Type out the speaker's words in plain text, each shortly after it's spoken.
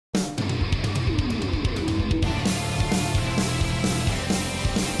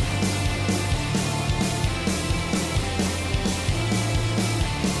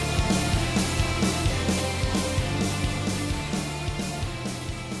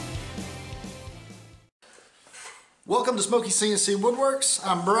Welcome to Smokey CNC Woodworks.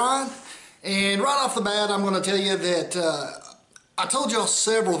 I'm Brian, and right off the bat I'm going to tell you that I told y'all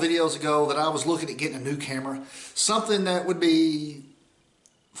several videos ago that I was looking at getting a new camera, something that would be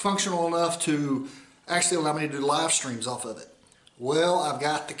functional enough to actually allow me to do live streams off of it. Well, I've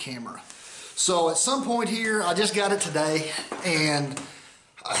got the camera. So at some point here, I just got it today, and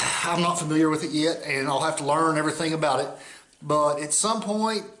I'm not familiar with it yet, and I'll have to learn everything about it. But at some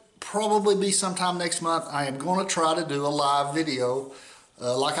point, probably be sometime next month, I am going to try to do a live video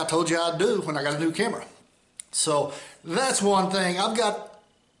like I told you I'd do when I got a new camera. So that's one thing. I've got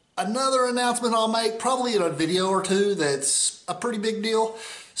another announcement I'll make probably in a video or two that's a pretty big deal.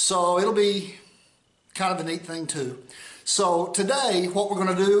 So it'll be kind of a neat thing too. So today what we're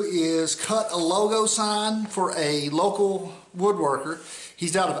going to do is cut a logo sign for a local woodworker.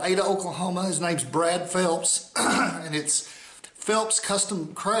 He's out of Ada, Oklahoma. His name's Brad Phelps and it's Phelps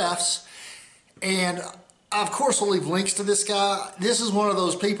Custom Crafts, and I, of course, will leave links to this guy. This is one of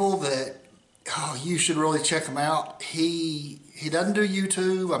those people that, oh, you should really check him out. He doesn't do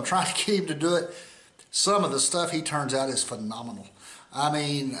YouTube. I'm trying to get him to do it. Some of the stuff he turns out is phenomenal. I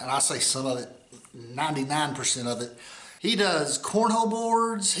mean, and I say some of it, 99% of it. He does cornhole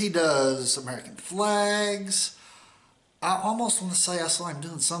boards. He does American flags. I almost want to say I saw him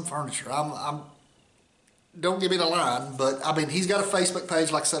doing some furniture. Don't give me the line, but I mean, he's got a Facebook page.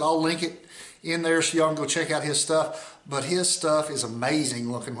 Like I said, I'll link it in there so y'all can go check out his stuff. But his stuff is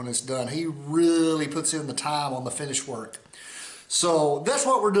amazing looking when it's done. He really puts in the time on the finished work. So that's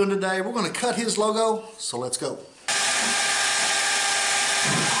what we're doing today. We're going to cut his logo, so let's go.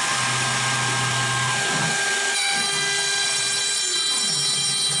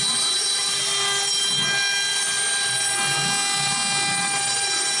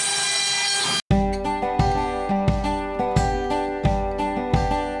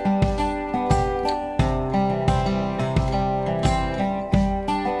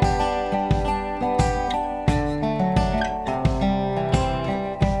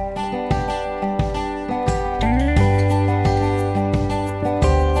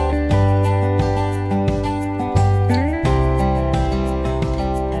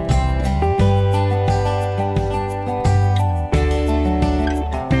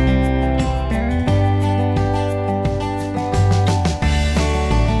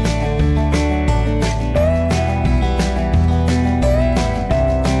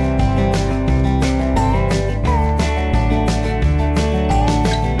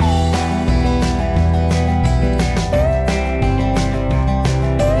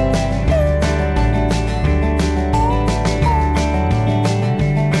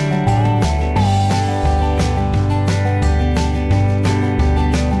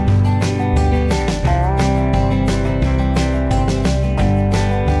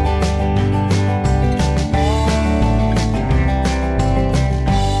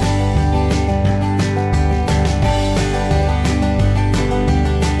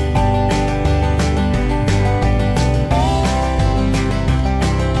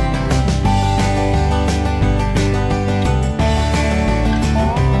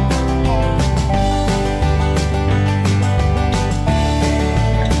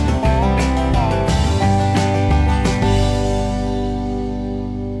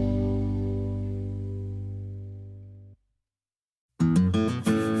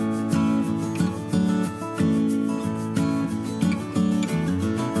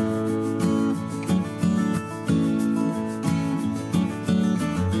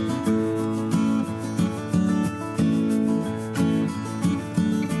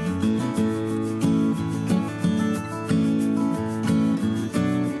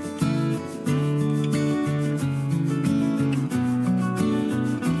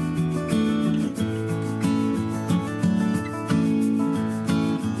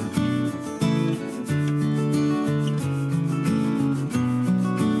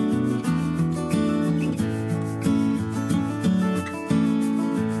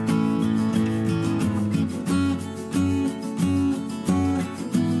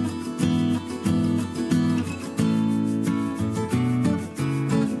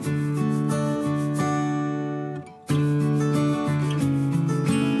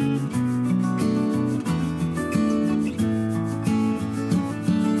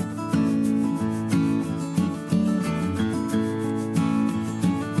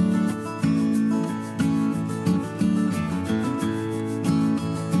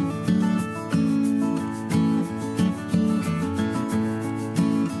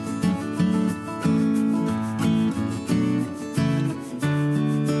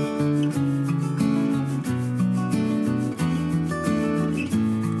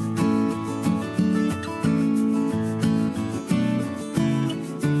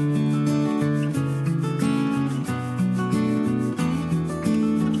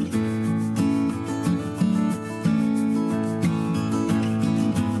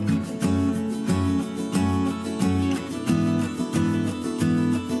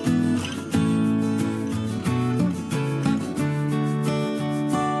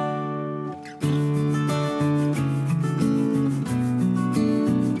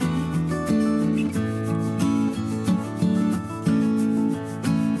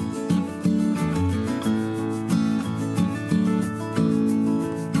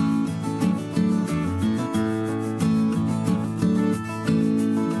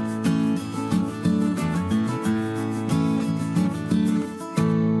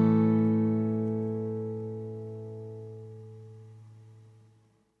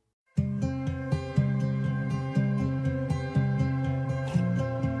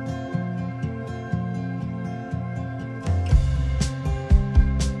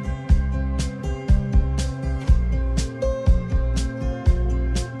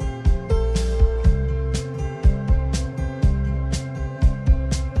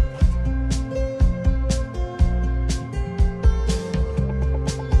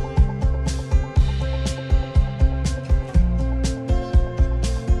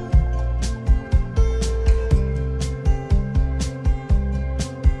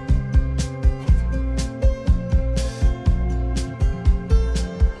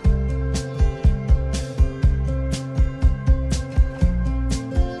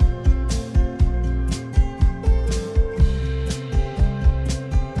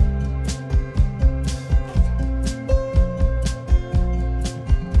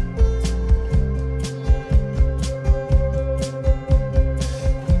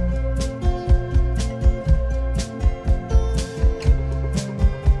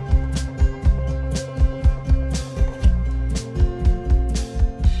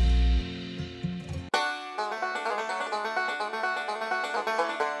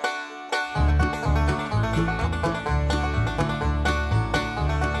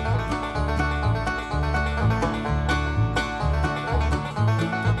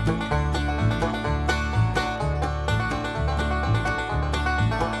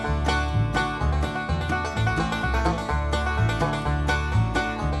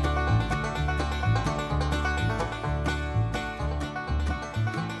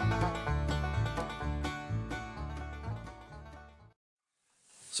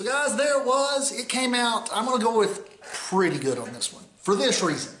 So guys, there it was. It came out, I'm gonna go with pretty good on this one for this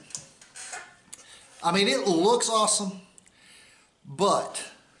reason. I mean, it looks awesome, but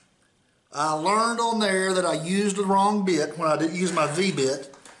I learned on there that I used the wrong bit when I didn't use my V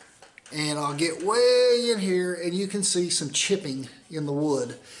bit, and I'll get way in here and you can see some chipping in the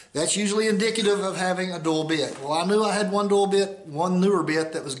wood. That's usually indicative of having a dual bit. Well, I knew I had one dual bit, one newer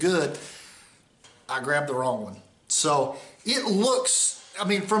bit that was good. I grabbed the wrong one. So it looks, I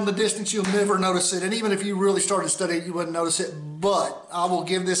mean, from the distance you'll never notice it, and even if you really started studying you wouldn't notice it, but I will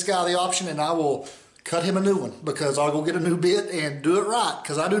give this guy the option and I will cut him a new one, because I'll go get a new bit and do it right,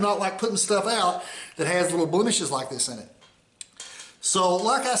 because I do not like putting stuff out that has little blemishes like this in it. So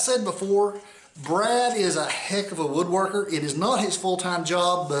like I said before, Brad is a heck of a woodworker. It is not his full-time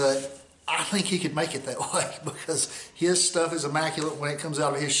job, but I think he could make it that way because his stuff is immaculate when it comes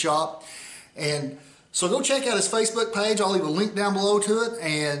out of his shop. And so go check out his Facebook page. I'll leave a link down below to it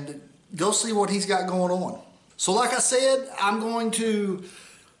and go see what he's got going on. So like I said, I'm going to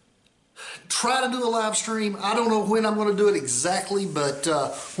try to do a live stream. I don't know when I'm going to do it exactly, but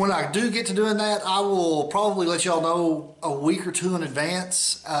when I do get to doing that, I will probably let y'all know a week or two in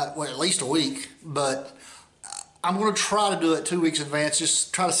advance, well, at least a week, but I'm going to try to do it 2 weeks in advance.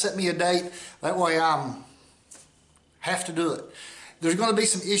 Just try to set me a date. That way I have to do it. There's going to be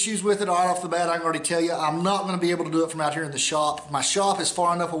some issues with it right off the bat. I can already tell you, I'm not going to be able to do it from out here in the shop. My shop is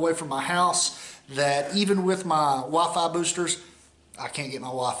far enough away from my house that even with my Wi-Fi boosters, I can't get my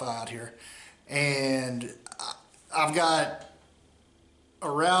Wi-Fi out here. And I've got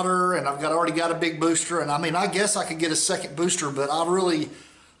a router and I've already got a big booster, and I mean, I guess I could get a second booster, but I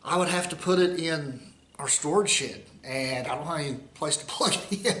would have to put it in our storage shed, and I don't have any place to plug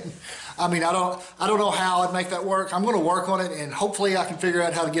it in. I mean, I don't know how I'd make that work. I'm going to work on it, and hopefully I can figure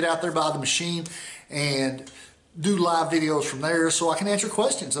out how to get out there by the machine and do live videos from there so I can answer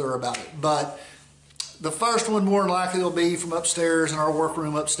questions that are about it. But the first one more than likely will be from upstairs in our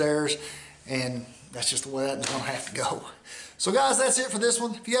workroom upstairs, and that's just the way that's going to have to go. So guys, that's it for this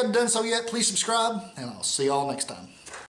one. If you haven't done so yet, please subscribe, and I'll see y'all next time.